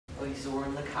guys, we're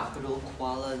in the capital,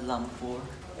 Kuala Lumpur.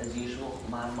 As usual,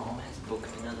 my mom has booked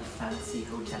another fancy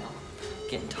hotel.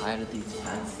 Getting tired of these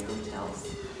fancy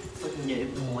hotels. It's like no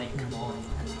point, come on,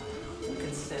 man. We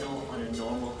can settle on a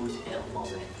normal hotel, mom.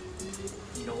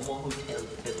 Normal hotel,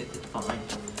 perfectly fine.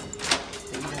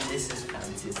 Even this is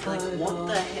fancy. It's like, what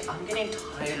the heck? I'm getting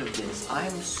tired of this. I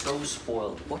am so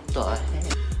spoiled. What the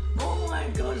heck? Oh my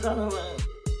gosh, I don't know.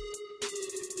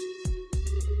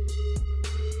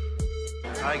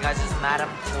 Alright guys, this is Madam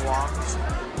Tuang's.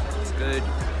 It's good.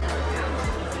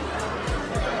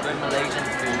 Good Malaysian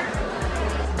food.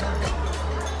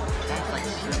 It's like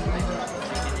chicken in it.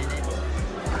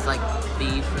 It's like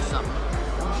beef or something.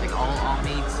 It's like all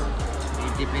meats. You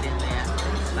dip it in there.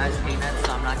 Nice peanuts,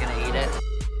 so I'm not gonna eat it.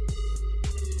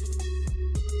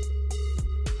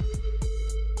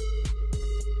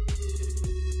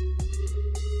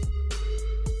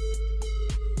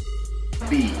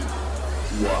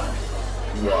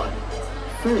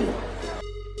 B114.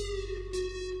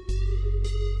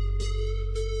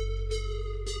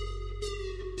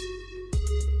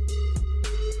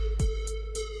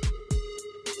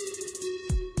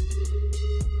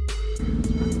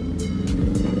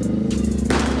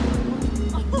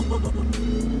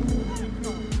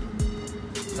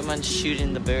 Someone's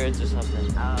shooting the birds or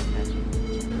something. Oh,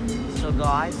 okay. So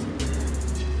guys,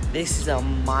 this is a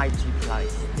mighty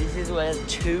place. This is where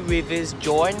two rivers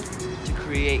join to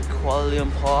create Kuala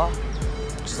Lumpur.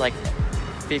 Just like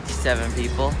 57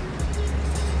 people.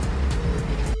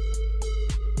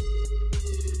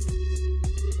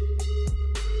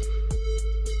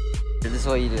 This is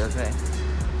what you do, okay?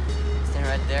 Stand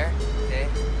right there, okay?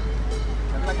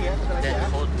 Then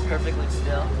hold perfectly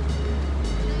still.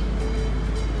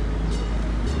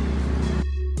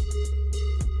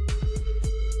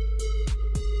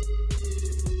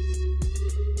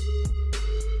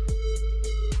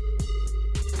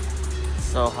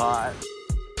 So hot.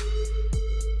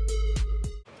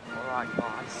 Alright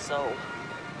guys, so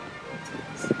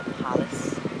this is the palace.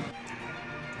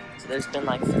 So there's been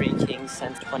like 3 kings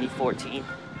since 2014.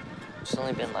 It's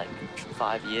only been like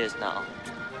 5 years now.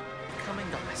 Coming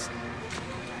guys.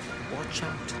 Watch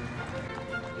out.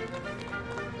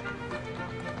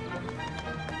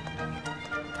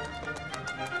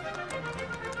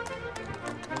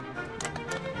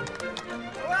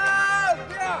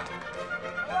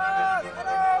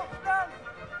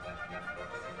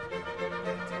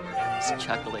 It's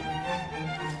chuckling. I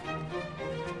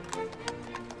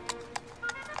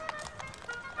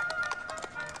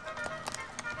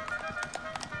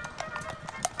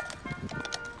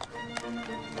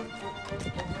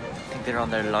think they're on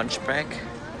their lunch break.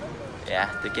 Yeah,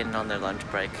 they're getting on their lunch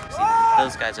break. See,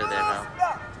 those guys are there now.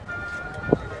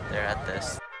 They're at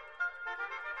this.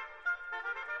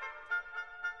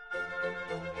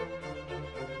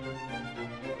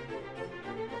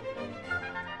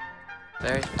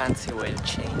 Very fancy way to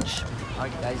change.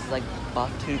 Alright guys, it's like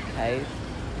Batu cave.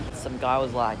 Some guy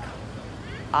was like,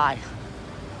 I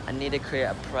need to create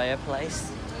a prayer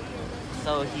place.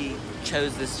 So he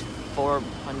chose this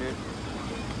 400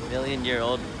 million year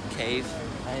old cave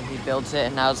and he built it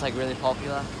and now it's like really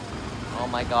popular. Oh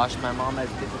my gosh, my mom has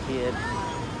disappeared.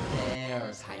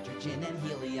 There's hydrogen and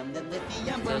helium, then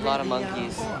lithium, there's a lot of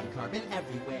monkeys. Carbon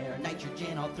everywhere,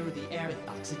 nitrogen all through the air with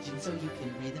oxygen so you can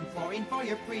breathe in fluorine for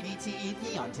your pretty teeth.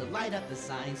 Neon to light up the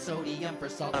sign, sodium for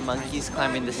salt. A lot of monkeys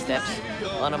climbing the steps.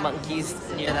 A lot of monkeys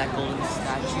near that golden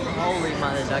statue. Holy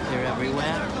mother duck, they're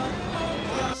everywhere.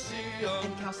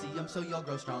 And calcium so you'll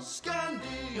grow strong.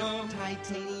 Scandium,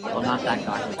 titanium. Oh, not that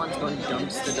guy. One's going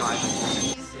dumpster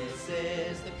diving. This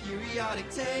is the periodic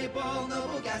table.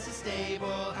 Noble gas is stable.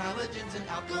 Halogens and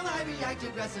alkali react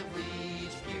aggressively.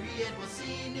 Each period will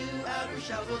see new outer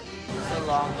shells will eat. It's a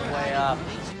long way up. To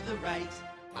the right.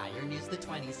 Iron is the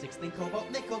 26th, then cobalt,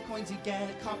 nickel coins you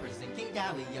get. Copper, zinc, and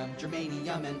gallium,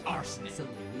 germanium, and arsenic.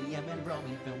 Selenium and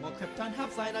bromine, film will krypton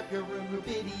helps light up your room.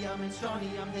 Rubidium and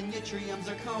strontium, then yttrium,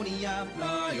 zirconium,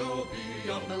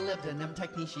 niobium, molybdenum,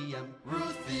 technetium,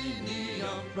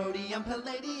 ruthenium, rhodium,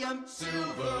 palladium,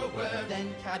 silverware,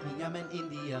 then cadmium and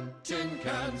indium, tin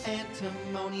cans,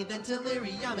 antimony, then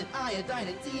tellurium, and iodine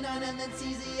and xenon, and then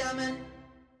cesium and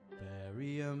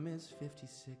barium is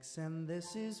 56, and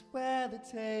this is where the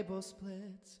table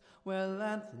splits, where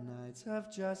lanthanides have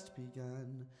just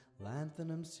begun.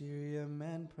 Lanthanum, cerium,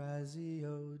 and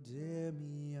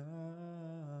praseodymium.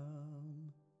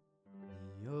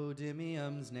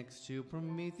 Neodymium's next to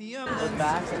promethium. Those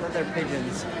bats? I thought they're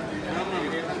pigeons.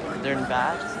 They're in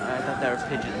bats? I thought they were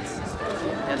pigeons.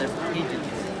 Yeah, they're pigeons.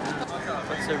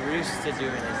 What's a rooster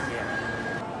doing this here?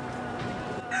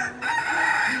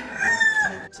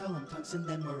 chunks, and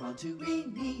then we're on to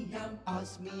rhenium,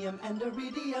 osmium, and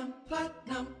iridium,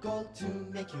 platinum, gold to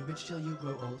make you rich till you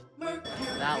grow old.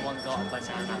 Mercury. That one got a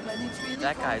banana.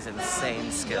 That guy's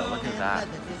insane skill. Look at that.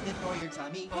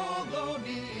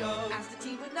 Polonium.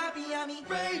 Astatine would not be yummy.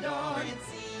 Radar.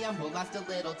 Francium will last a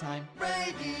little time.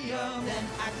 Radium. Then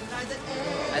actinize it.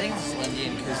 I think this is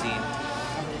Indian cuisine.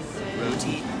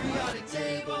 Roti. Periodic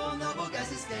table. Noble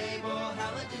gas is stable.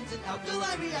 Halogens and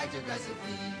alkali react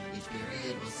aggressively. Each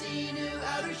period will see new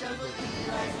outer shells will eat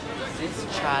like This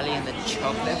is Charlie in the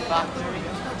Chocolate Factory.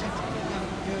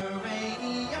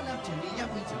 uranium, neptunium,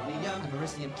 plutonium,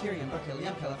 americium, curium,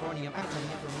 berkelium, californium,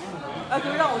 actinium, fermium, 可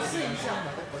以让我试一下。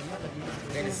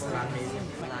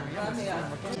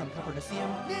 copernicium,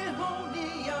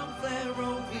 nihonium,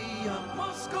 flerovium,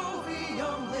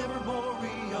 moscovium,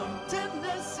 livermorium,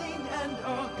 tennessine, and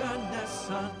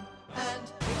organesson, and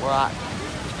We're at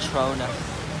Petronas.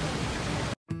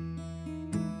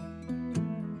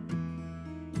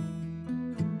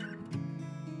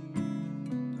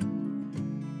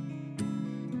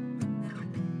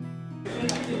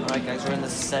 Alright guys, we're in the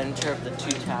center of the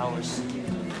two towers.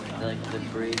 Like the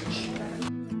bridge.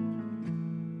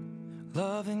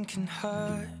 Loving can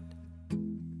hurt.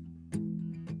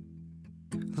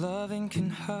 Loving can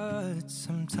hurt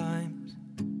sometimes,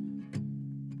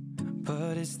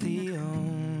 but it's the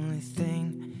only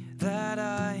thing that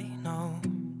I know.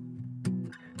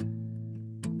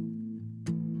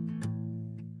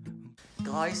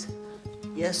 Guys,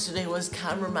 yesterday was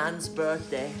cameraman's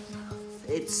birthday.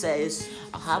 It says,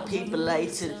 happy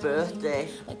belated birthday.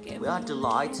 We are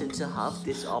delighted to have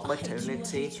this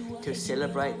opportunity to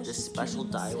celebrate this special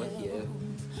day with you.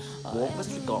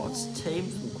 Warmest regards, team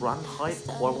from Grand Height,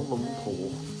 Kuala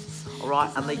Lumpur.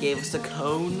 Alright, and they gave us a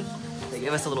cone. They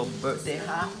gave us a little birthday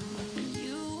hat.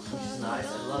 Which is nice,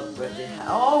 I love birthday hat.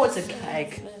 Oh, it's a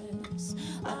cake.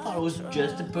 I thought it was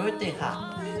just a birthday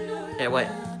hat. Hey, wait.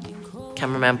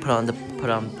 Cameraman, put on the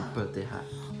birthday hat.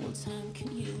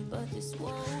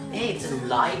 Hey, it's a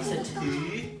lighter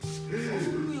too.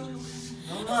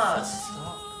 Mama,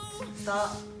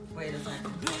 stop. Wait a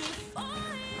second.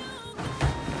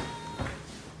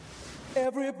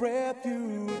 Every breath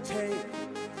you take,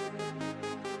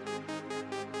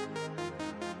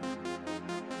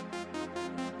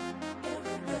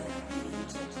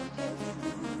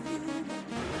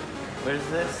 What is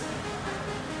this?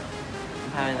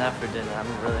 I'm having that for dinner.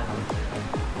 I'm really hungry.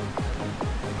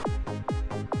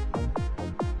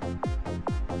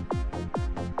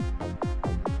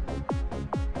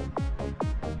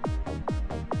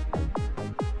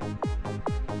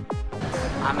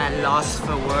 I'm at loss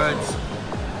for words.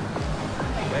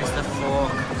 Where's the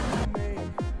fork?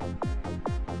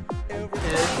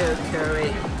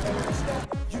 Curry.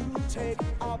 you take,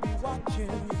 I'll be watching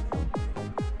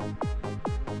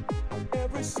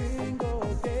every single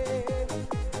day,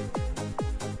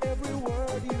 every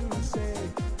word you say.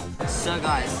 So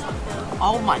guys,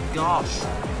 oh my gosh,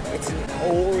 it's an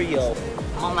Oreo.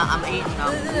 Mama, I'm eating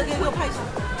now.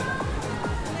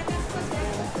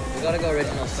 We gotta go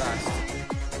original first.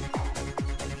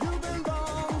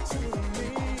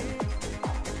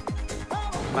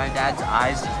 My dad's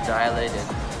eyes just dilated.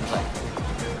 He's like,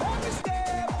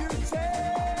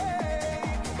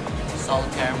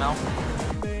 salted caramel.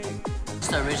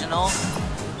 Just original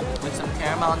with some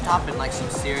caramel on top and like some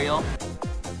cereal.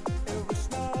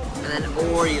 And then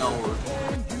Oreo.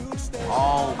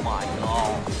 Oh my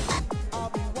god.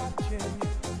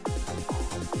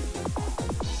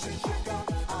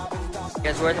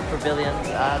 Guys, we're at the Pavilion.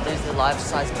 There's the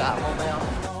life-size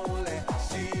Batmobile.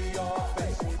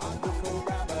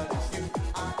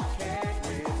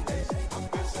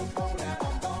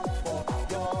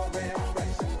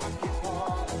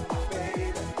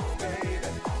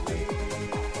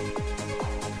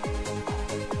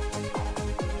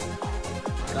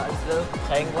 Guys, the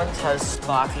penguins has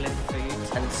sparkling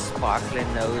feet and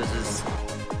sparkling noses.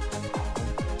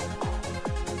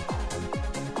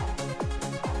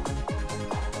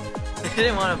 I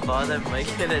didn't want to bother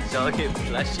making a doggy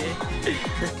plushie.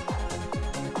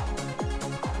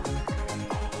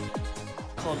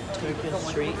 Called Turkish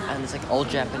Street, and it's like all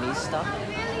Japanese stuff.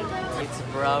 It's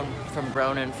from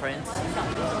Brown and Friends.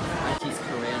 And he's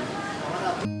Korean.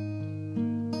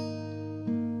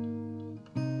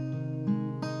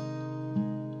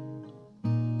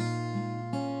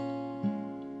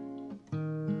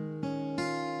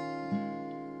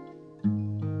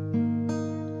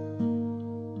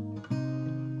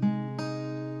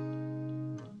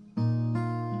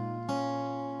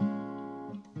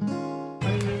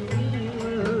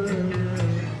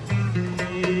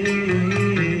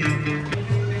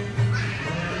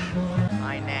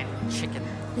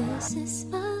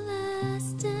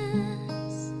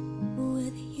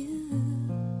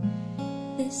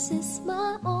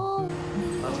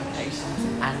 nice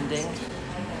ending.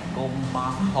 Going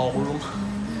back home.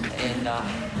 And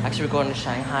actually we're going to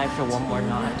Shanghai for one more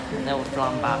night. Then we're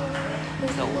flying back.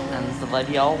 So ends the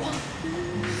video.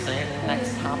 See you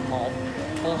next time, Mom.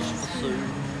 Soon.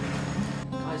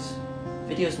 Guys,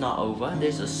 video's not over.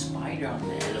 There's a spider on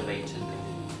the elevator.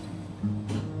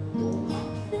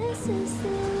 This is the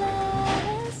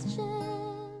last chance.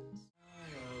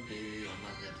 I'll be your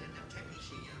mother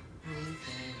technician.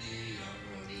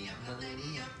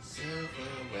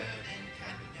 Silverware and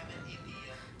cadmium in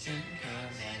India. Tinker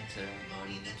and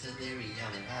ceremony, that's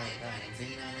delirium and iodine and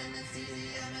xenon and the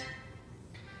cesium and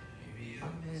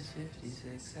Urium is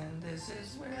 56 and this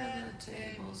is where the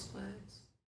table splits.